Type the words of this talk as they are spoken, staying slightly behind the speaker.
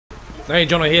Hey,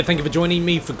 Jono here. Thank you for joining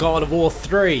me for God of War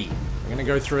 3. We're going to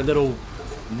go through a little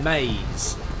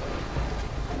maze.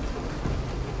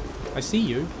 I see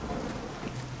you.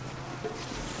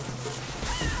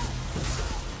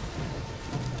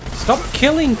 Stop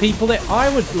killing people that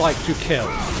I would like to kill.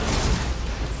 No,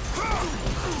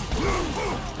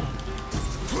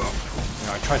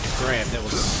 I tried to grab. That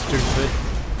was stupid.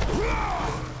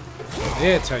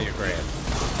 That's how you grab.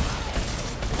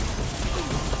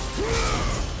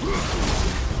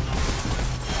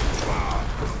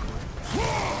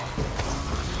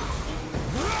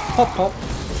 Pop, pop.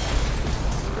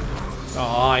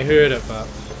 Oh, I heard it, but...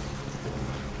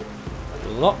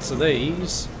 lots of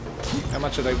these. How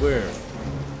much are they worth?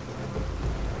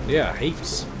 Yeah,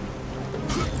 heaps.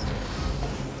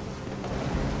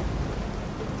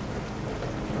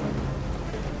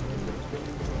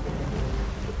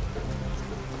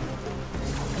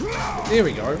 There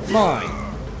we go. Mine.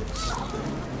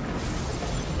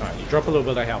 Alright, you drop a little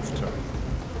bit of health to it.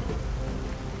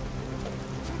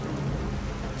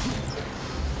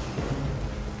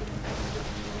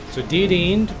 So dead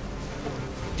end.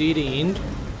 Dead end.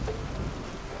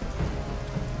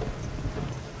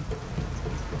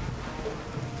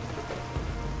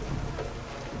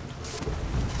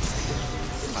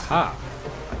 Aha.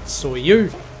 I saw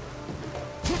you.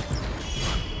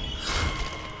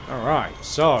 Alright,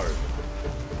 so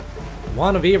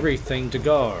one of everything to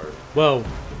go. Well,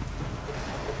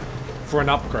 for an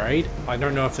upgrade. I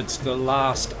don't know if it's the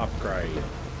last upgrade.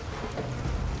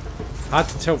 Hard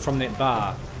to tell from that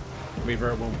bar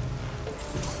whether it will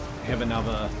have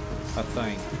another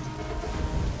thing.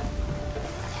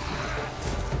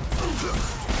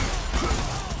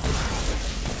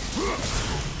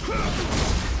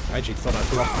 I actually thought I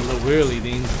blocked a little early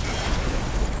then.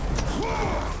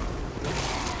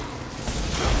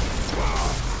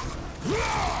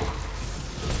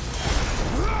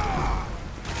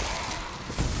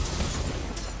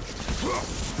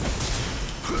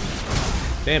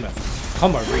 Damn it.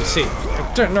 Combo reset.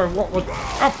 I don't know what was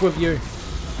up with you.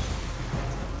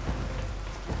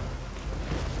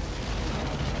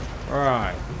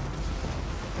 Alright.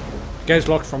 Gate's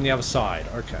locked from the other side.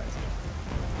 Okay.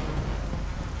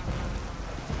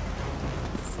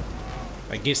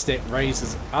 I guess that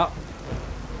raises up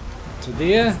to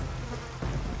there.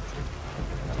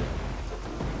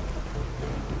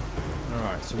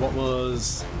 Alright, so what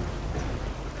was...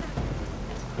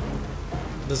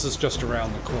 this is just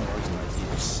around the corner, isn't it?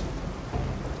 Yes.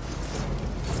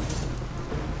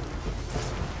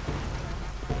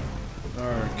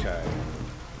 Okay.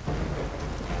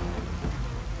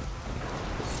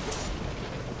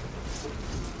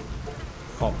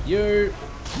 Pop you.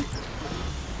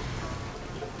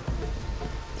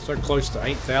 So close to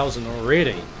 8,000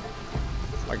 already.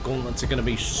 My gauntlets are going to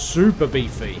be super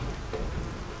beefy.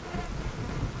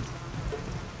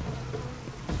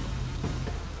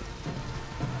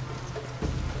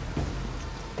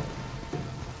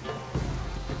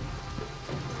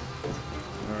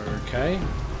 Okay.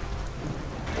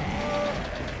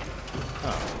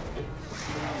 Oh.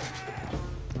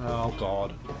 Oh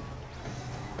god.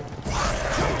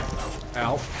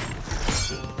 Ow.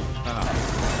 Ah.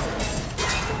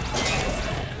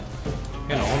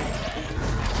 Hang on.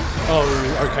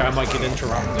 Oh, okay, I might get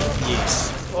interrupted.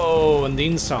 Yes. Oh, and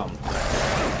then some.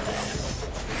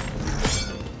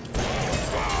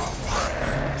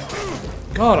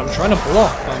 God, I'm trying to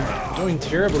block, but I'm doing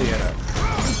terribly at it.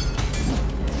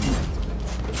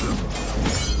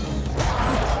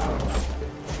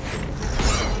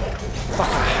 Fuck,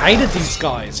 I hated these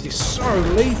guys. They're so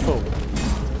lethal.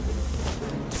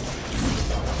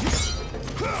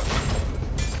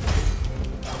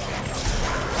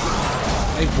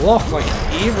 They block like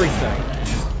everything.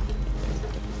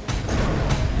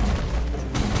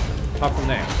 Apart from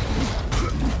that.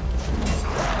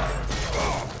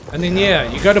 And then yeah,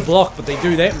 you go to block, but they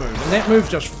do that move, and that move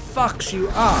just fucks you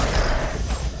up.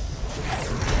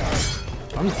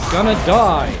 I'm gonna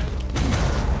die.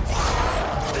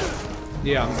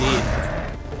 Yeah, I'm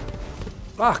dead.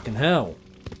 Fucking hell.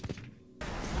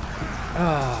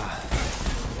 Ah.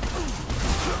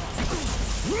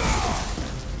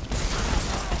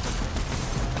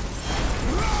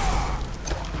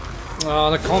 Oh,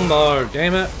 the combo,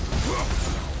 damn it.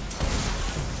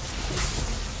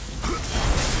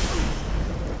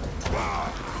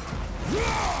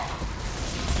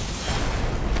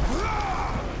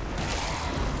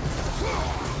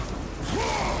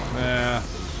 Yeah,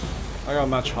 I got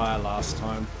much higher last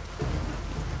time.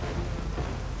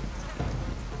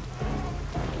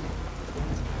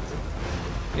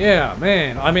 Yeah,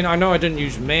 man. I mean, I know I didn't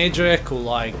use magic or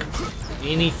like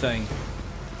anything.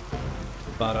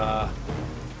 But,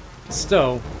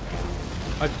 still,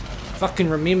 I fucking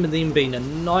remember them being a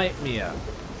nightmare.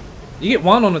 You get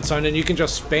one on its own and you can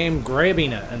just spam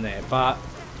grabbing it in there, but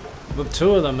with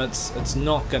two of them it's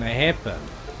not gonna happen.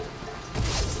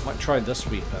 Might try this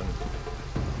weapon.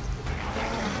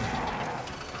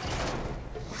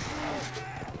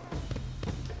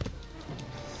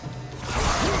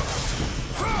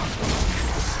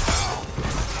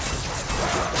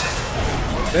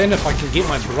 Then if I can get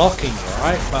my blocking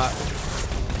right, but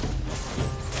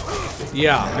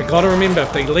yeah, I gotta remember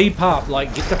if they leap up,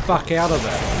 like, get the fuck out of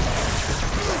there.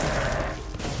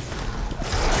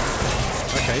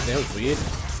 Okay, that was weird.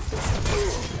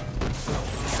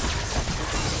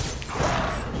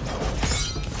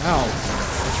 Ow.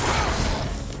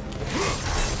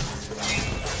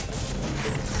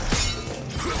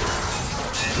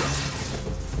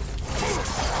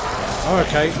 Oh,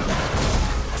 okay.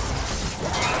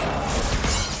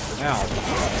 Ow.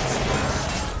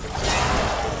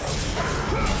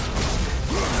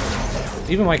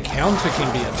 Even my counter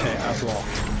can be blocked.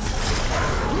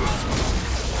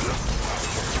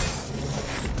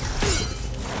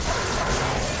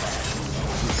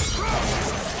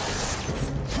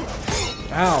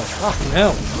 Ow, fucking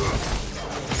hell.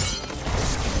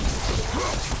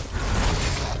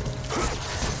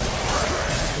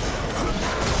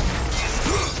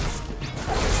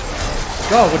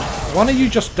 God, would one of you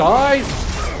just die?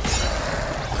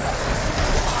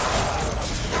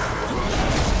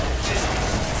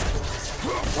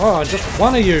 Oh, just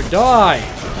one of you die!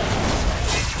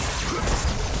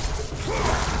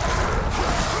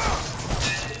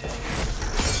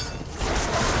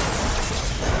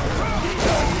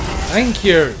 Thank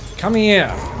you! Come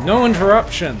here! No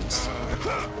interruptions!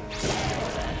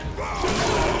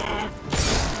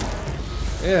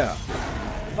 Yeah.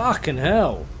 Fucking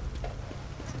hell.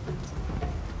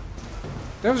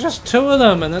 There was just two of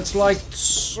them and it's like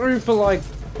super like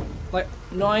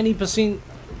 90%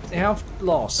 health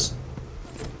loss.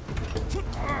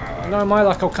 I know my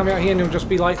luck, I'll come out here and it'll just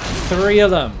be like three of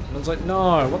them. And it's like,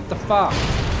 no, what the fuck?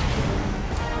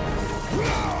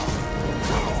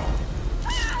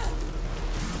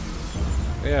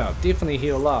 Yeah, definitely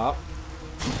heal up.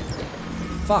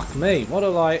 Fuck me, what a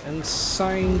like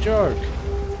insane joke.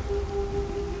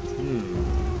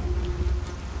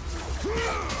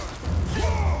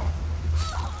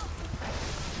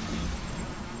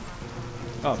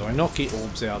 Oh, do I not get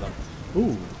orbs out of them?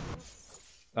 Ooh.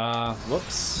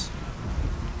 Whoops.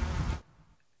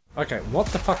 Okay, what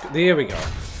the fuck? There we go.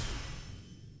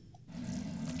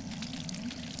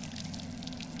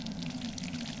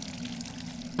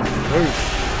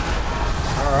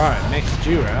 Alright, next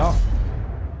you out.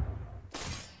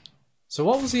 So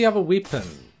what was the other weapon?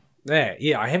 There,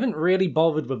 yeah, I haven't really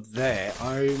bothered with that.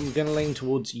 I'm gonna lean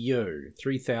towards you.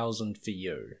 3,000 for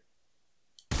you.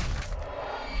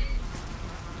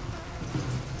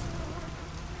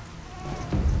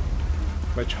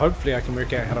 Which hopefully I can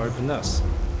work out how to open this.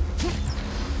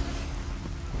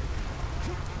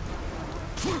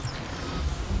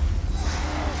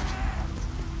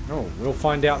 Oh, we'll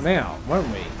find out now, won't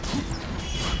we?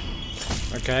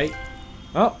 Okay.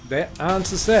 Oh, that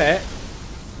answers that.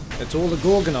 It's all the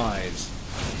Gorgonized.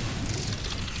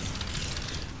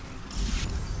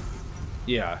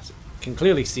 Yeah, can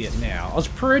clearly see it now. I was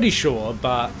pretty sure,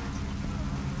 but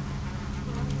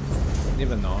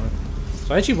never know.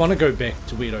 So I actually want to go back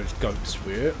to where those goats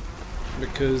were,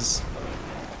 because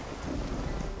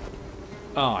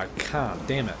oh, I can't,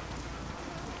 damn it.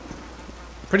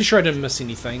 Pretty sure I didn't miss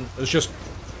anything. It was just,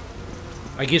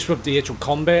 I guess with the actual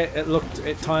combat, it looked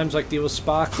at times like there was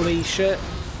sparkly shit.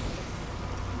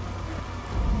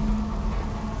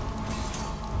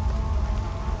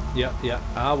 Yep,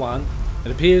 R1.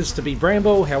 It appears to be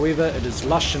bramble, however, it is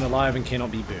lush and alive and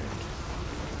cannot be burned.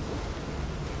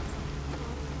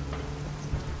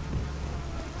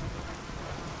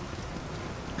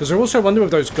 Because I also wonder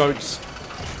if those goats...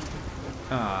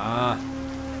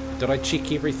 did I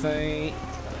check everything?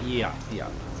 Yeah.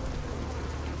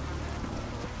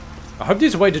 I hope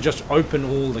there's a way to just open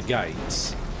all the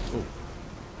gates. Ooh.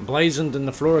 Emblazoned in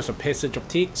the floor is a passage of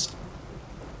text.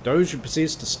 Those who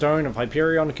possess the stone of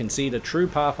Hyperion can see the true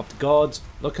path of the gods.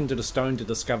 Look into the stone to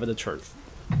discover the truth.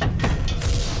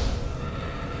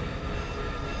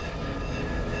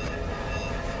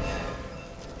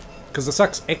 Because the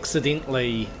sucks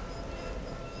accidentally...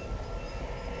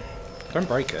 Don't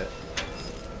break it.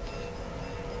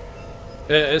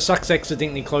 It sucks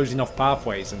accidentally closing off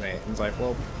pathways in there. It's like,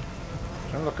 well,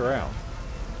 don't look around.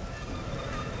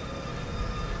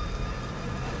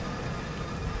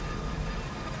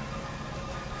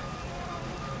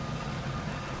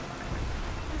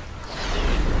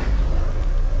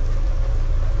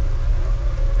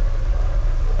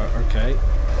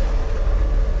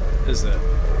 is it?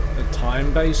 A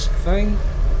time-based thing?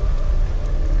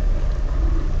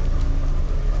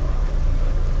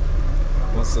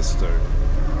 What's this do?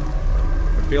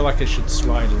 I feel like I should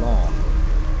slide along.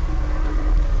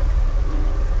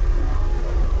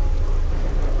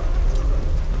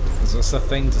 Is this a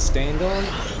thing to stand on?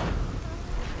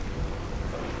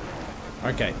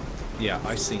 Okay, yeah,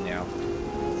 I see now.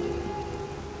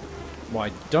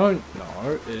 What I don't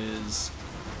know is...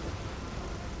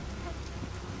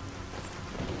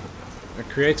 it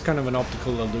creates kind of an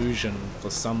optical illusion for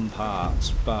some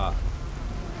parts, but...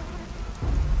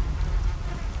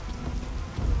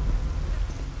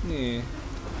 yeah.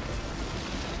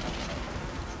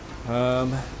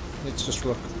 Let's just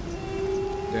look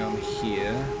down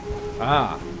here.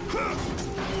 Ah!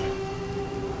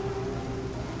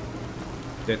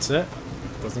 That's it?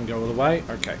 Doesn't go all the way?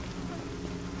 Okay.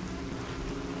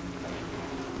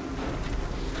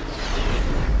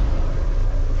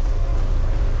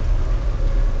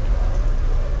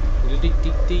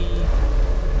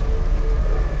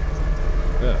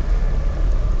 Yeah.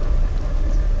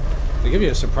 They give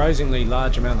you a surprisingly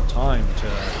large amount of time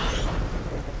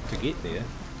to get there.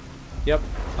 Yep,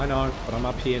 I know, but I'm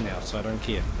up here now, so I don't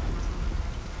care.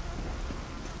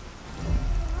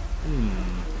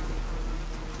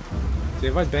 So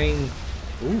have I been...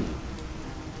 ooh.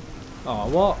 Oh,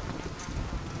 what?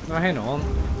 No, hang on.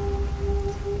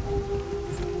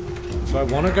 So I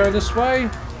want to go this way?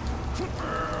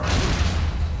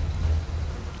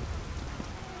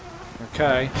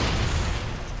 Okay.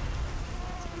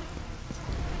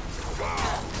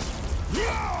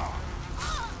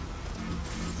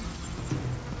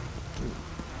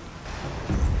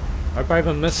 Hope I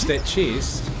haven't missed that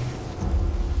chest.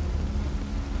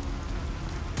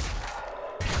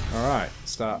 Alright,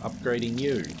 start upgrading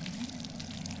you.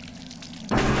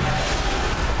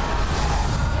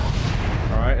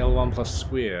 Alright, L1 plus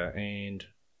square and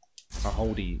a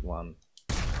holdy one.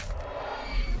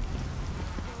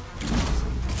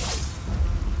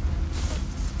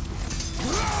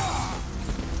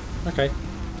 Okay.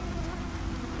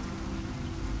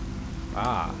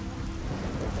 Ah.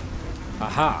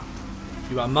 Aha.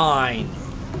 You are mine.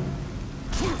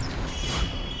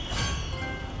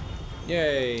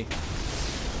 Yay.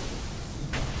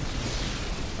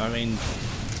 I mean,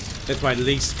 that's my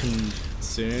least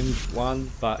concerned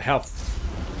one, but health,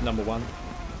 number one.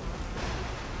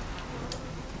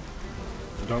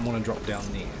 I don't want to drop down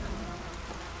there.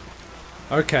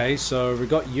 Okay, so we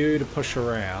got you to push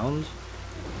around.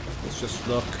 Let's just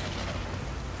look.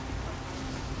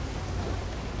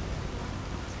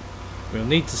 We'll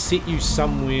need to set you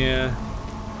somewhere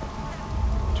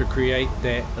to create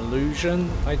that illusion,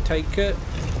 I take it.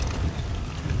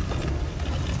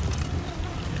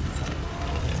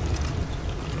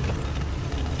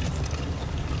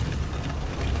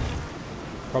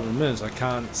 Problem is, I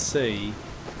can't see.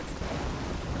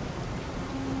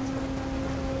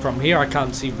 From here, I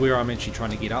can't see where I'm actually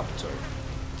trying to get up to.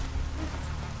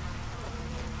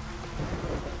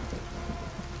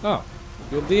 Oh,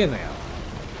 you're there now.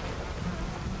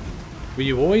 Were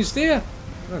you always there?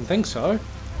 I don't think so.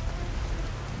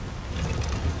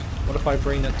 What if I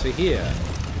bring it to here?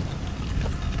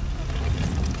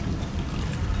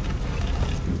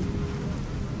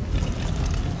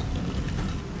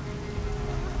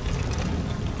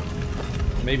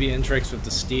 Maybe it interacts with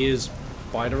the stairs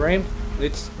spider ramp?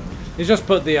 Let's just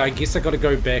put there. I guess I gotta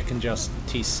go back and just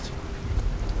test.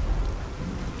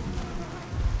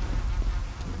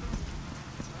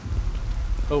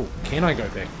 Oh, can I go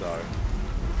back though?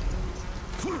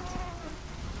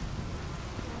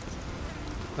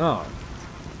 Oh.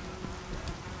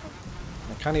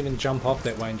 I can't even jump off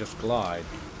that way and just glide.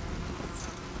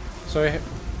 So,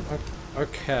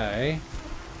 okay.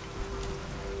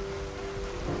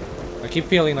 I keep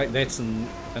feeling like that's an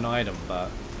item, but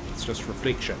it's just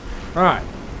reflection. Alright.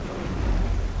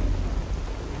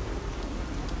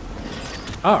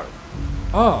 Oh.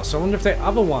 Oh, so I wonder if that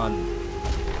other one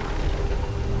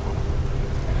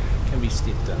can be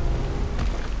stepped in.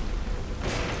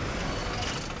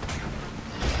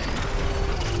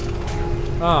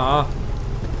 Ah.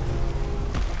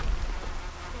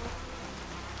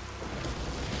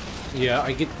 Yeah,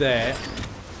 I get that.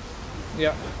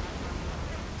 Yep.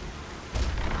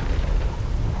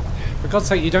 For God's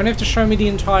sake, you don't have to show me the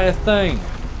entire thing.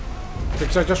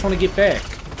 Because I just want to get back.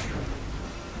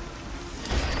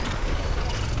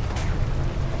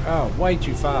 Oh, way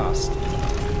too fast.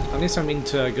 Unless I mean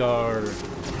to go...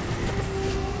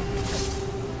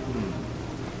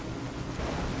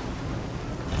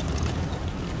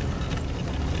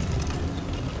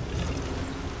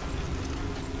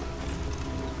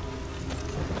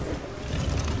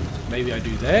 Maybe I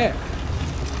do that.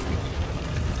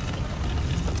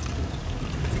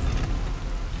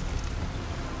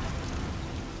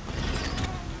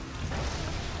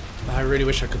 I really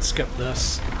wish I could skip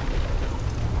this.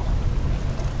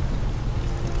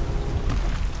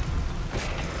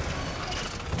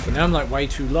 But now I'm like way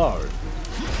too low.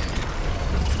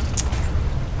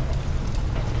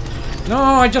 No,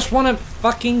 I just want to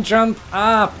fucking jump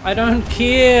up. I don't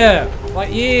care.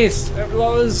 Like, yes, it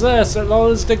lowers this, it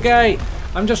lowers the gate.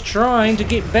 I'm just trying to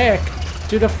get back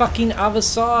to the fucking other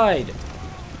side.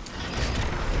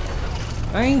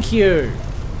 Thank you.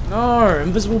 No,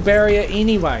 invisible barrier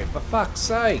anyway, for fuck's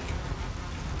sake.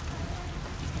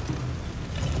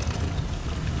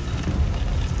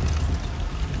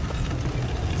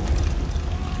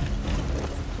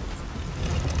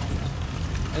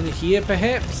 In here,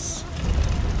 perhaps?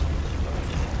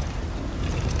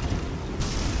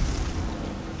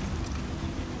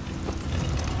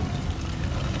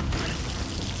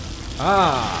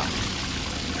 Ah.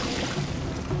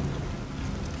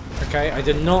 Okay, I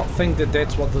did not think that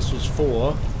that's what this was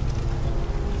for.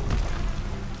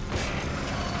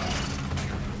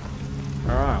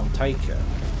 Alright, I'll take it.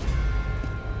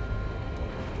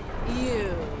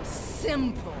 You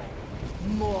simple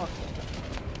mortal.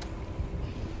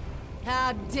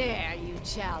 How dare you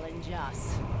challenge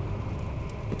us?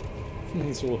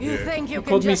 He's all You hurt. think you can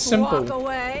called me just simple. walk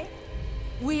away?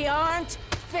 We aren't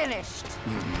finished.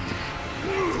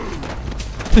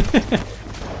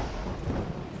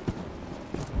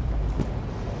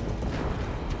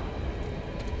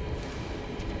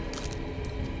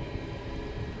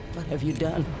 What have you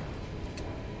done?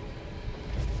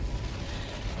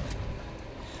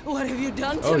 What have you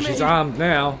done to me? Oh, she's armed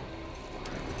now.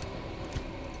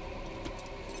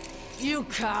 You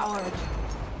coward!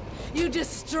 You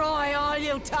destroy all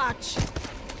you touch!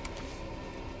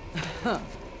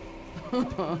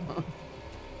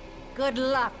 Good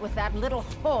luck with that little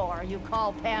whore you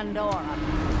call Pandora.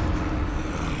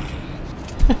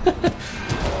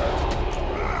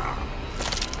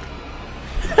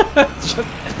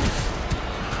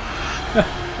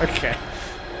 Okay.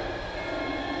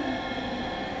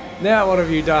 Now what have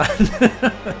you done?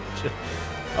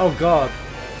 Oh god.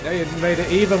 Now you've made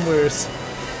it even worse.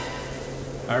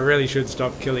 I really should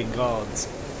stop killing gods.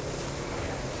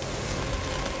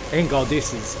 And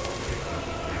goddesses.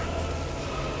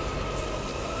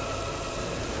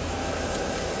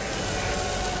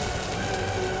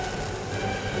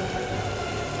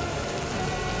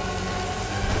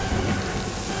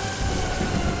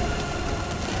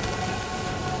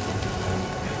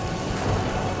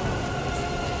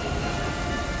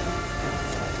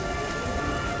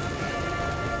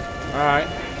 Alright.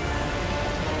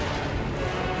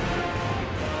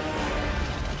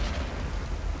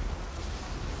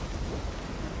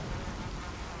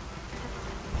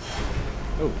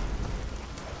 Oh.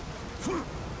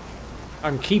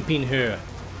 I'm keeping her.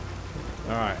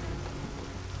 Alright.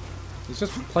 Let's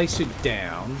just place her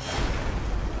down.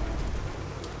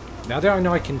 Now that I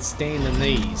know I can stand in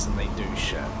these and they do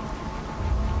shit.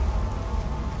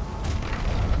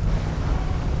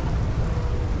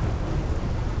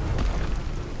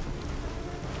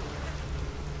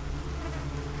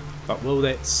 But will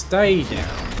that stay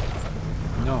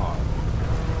down? No.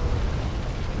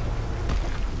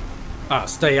 Ah,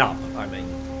 stay up, I mean.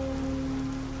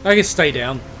 I guess stay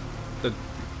down. The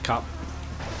cup.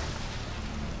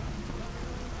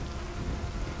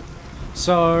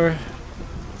 So...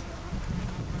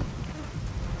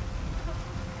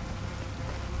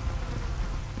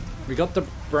 we got the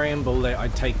bramble that I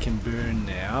take can burn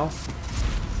now.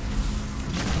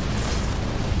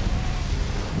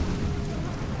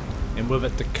 And with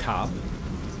it the cup.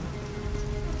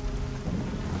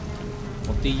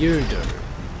 What do you do?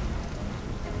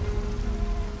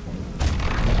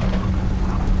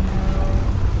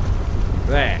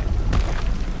 That.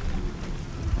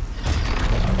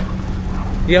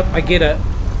 Yep, I get it.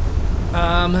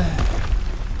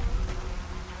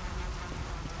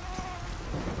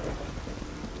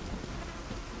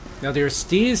 Now there are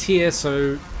stairs here,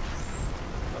 so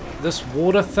this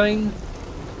water thing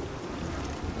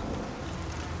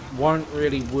won't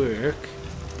really work.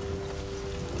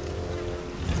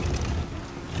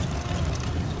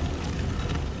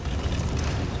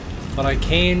 But I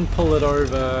can pull it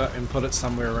over and put it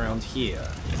somewhere around here.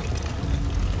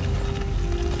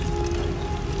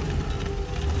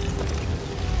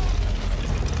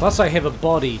 Plus I have a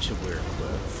body to work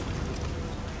with.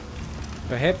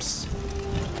 Perhaps...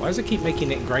 why does it keep making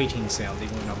that grating sound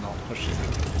even when I'm not pushing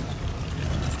it?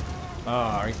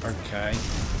 Oh, okay.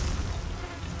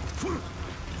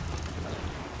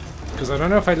 because I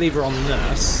don't know if I leave her on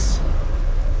this.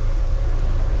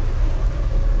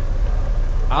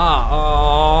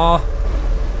 Ah,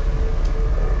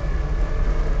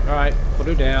 alright, put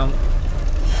her down.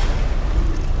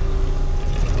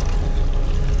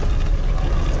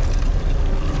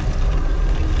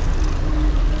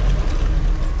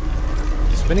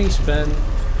 Spinny spin.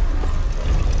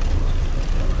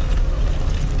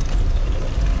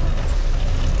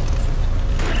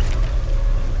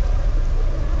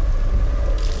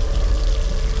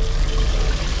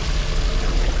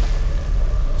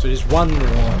 So there's one more.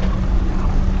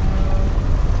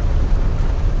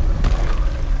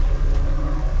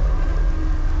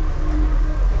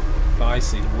 But I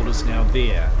see the water's now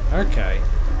there. Okay.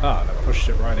 Ah, I pushed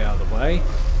it right out of the way.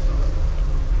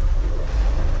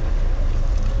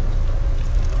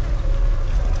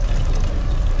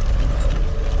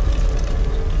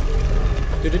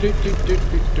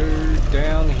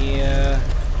 Down here.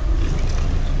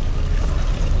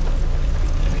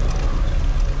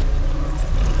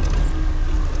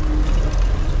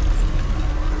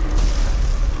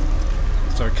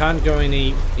 So I can't go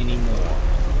anymore.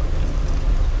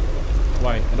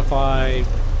 Wait, what if I...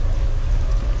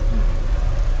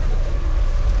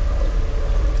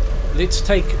 Let's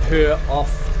take her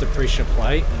off the pressure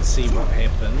plate and see what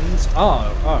happens.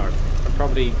 Oh, I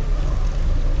probably...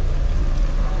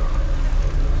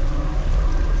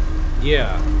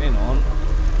 Yeah, hang on.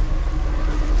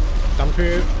 Dump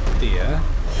her there.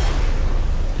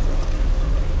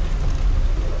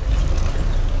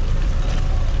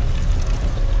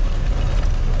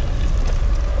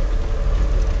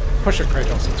 Push it,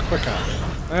 Kratos, it's quicker.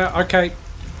 Okay.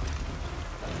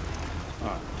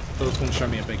 Alright, I thought it was going to show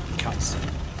me a big cutscene.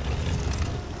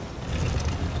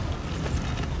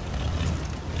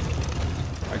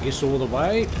 I guess all the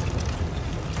way.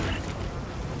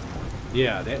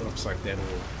 Yeah, that looks like that'll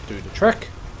do the trick.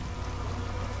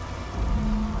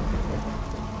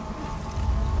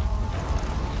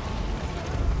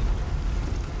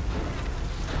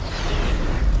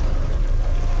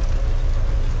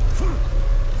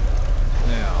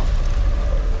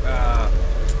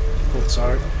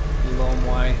 So, long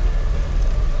way.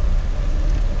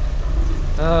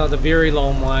 Oh, the very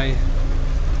long way.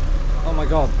 Oh my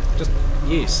god, just,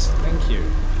 yes, thank you.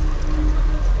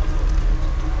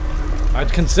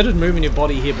 I'd considered moving your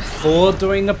body here before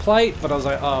doing the plate, but I was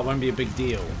like, oh, it won't be a big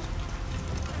deal.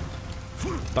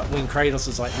 But when Kratos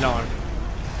is like, no,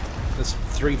 this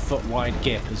 3-foot wide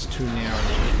gap is too narrow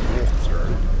to walk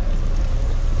through.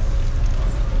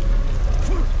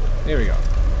 There we go.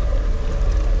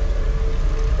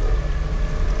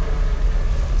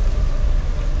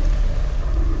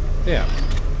 Yeah.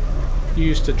 You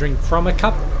used to drink from a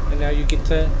cup, and now you get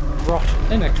to rot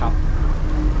in a cup.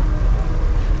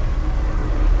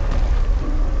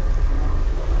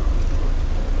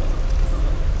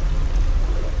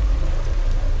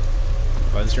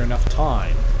 But is there enough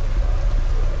time?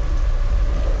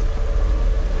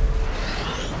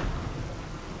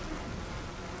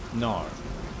 No.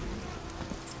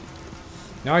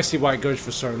 Now I see why it goes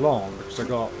for so long, because I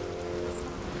got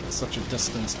such a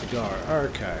distance to go.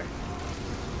 Okay.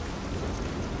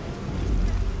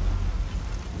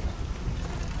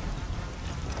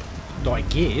 Do I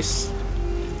guess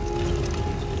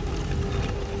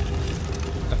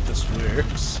if this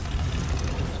works?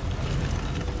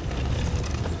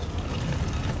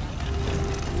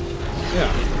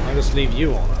 Yeah, I'll just leave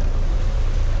you on it.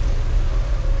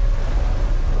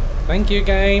 Thank you,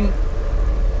 game.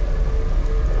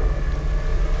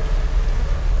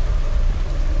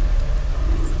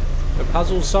 The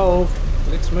puzzle solved.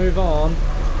 Let's move on.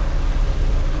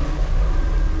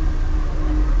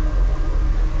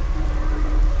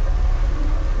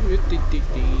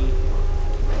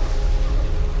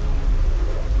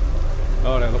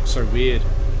 Oh, that looks so weird.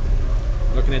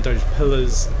 Looking at those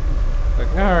pillars.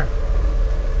 Like, no.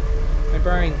 My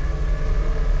brain.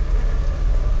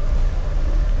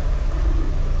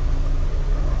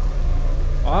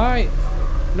 Alright.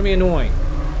 Gonna be annoying.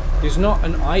 There's not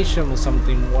an item or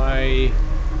something way.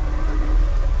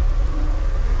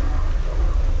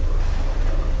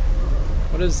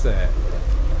 What is that?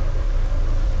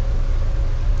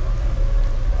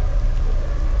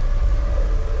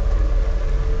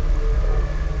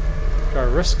 Do I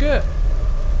risk it?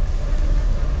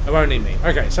 It won't need me.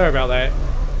 Okay, sorry about that.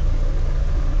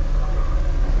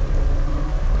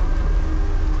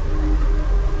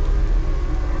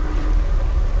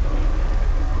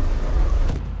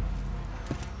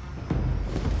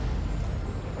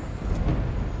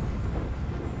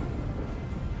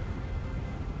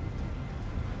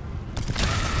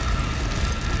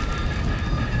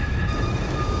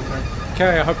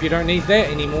 Okay, I hope you don't need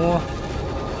that anymore.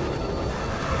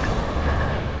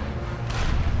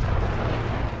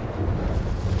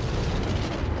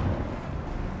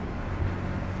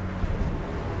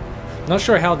 Not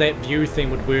sure how that view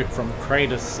thing would work from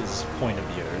Kratos' point of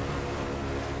view.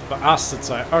 For us,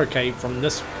 it's like, okay, from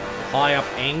this high up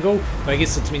angle, but I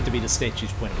guess it's meant to be the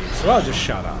statue's point of view, so I'll just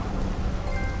shut up.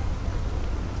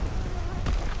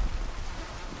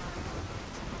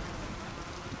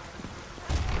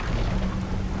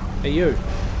 Hey, you.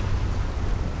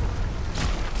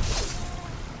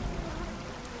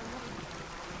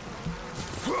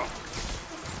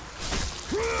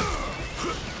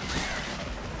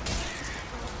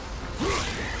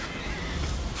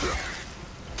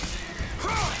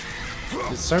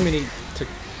 There's so many to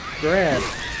grab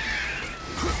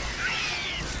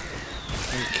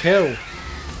and kill.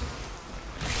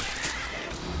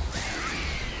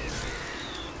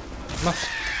 Must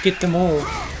get them all.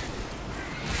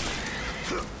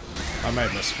 I may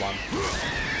have missed one.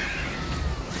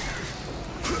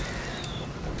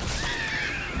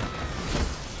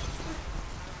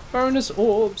 Bonus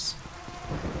orbs.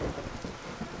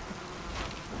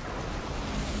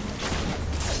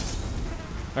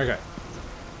 Okay.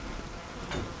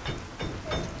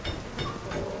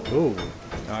 Ooh,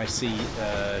 I see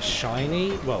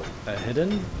shiny, well,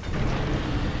 hidden.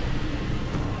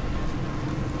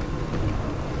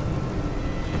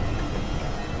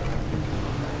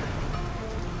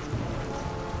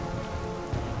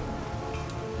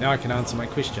 Now I can answer my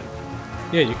question.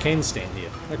 Yeah, you can stand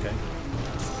here. Okay.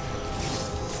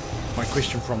 My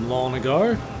question from long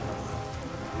ago.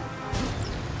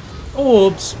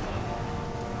 Orbs!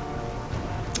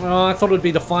 Oh, I thought it would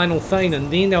be the final thing,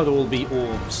 and then there will be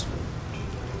orbs.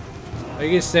 I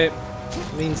guess that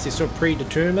means they're sort of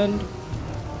predetermined.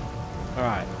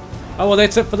 Alright. Oh, well,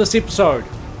 that's it for this episode.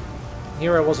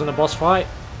 Hera wasn't a boss fight.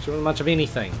 She wasn't much of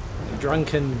anything. A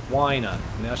drunken whiner.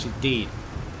 Now she's dead.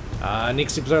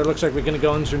 Next episode looks like we're going to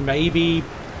go into maybe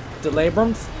the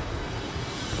labyrinth.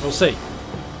 We'll see.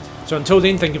 So until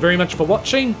then, thank you very much for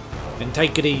watching, and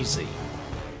take it easy.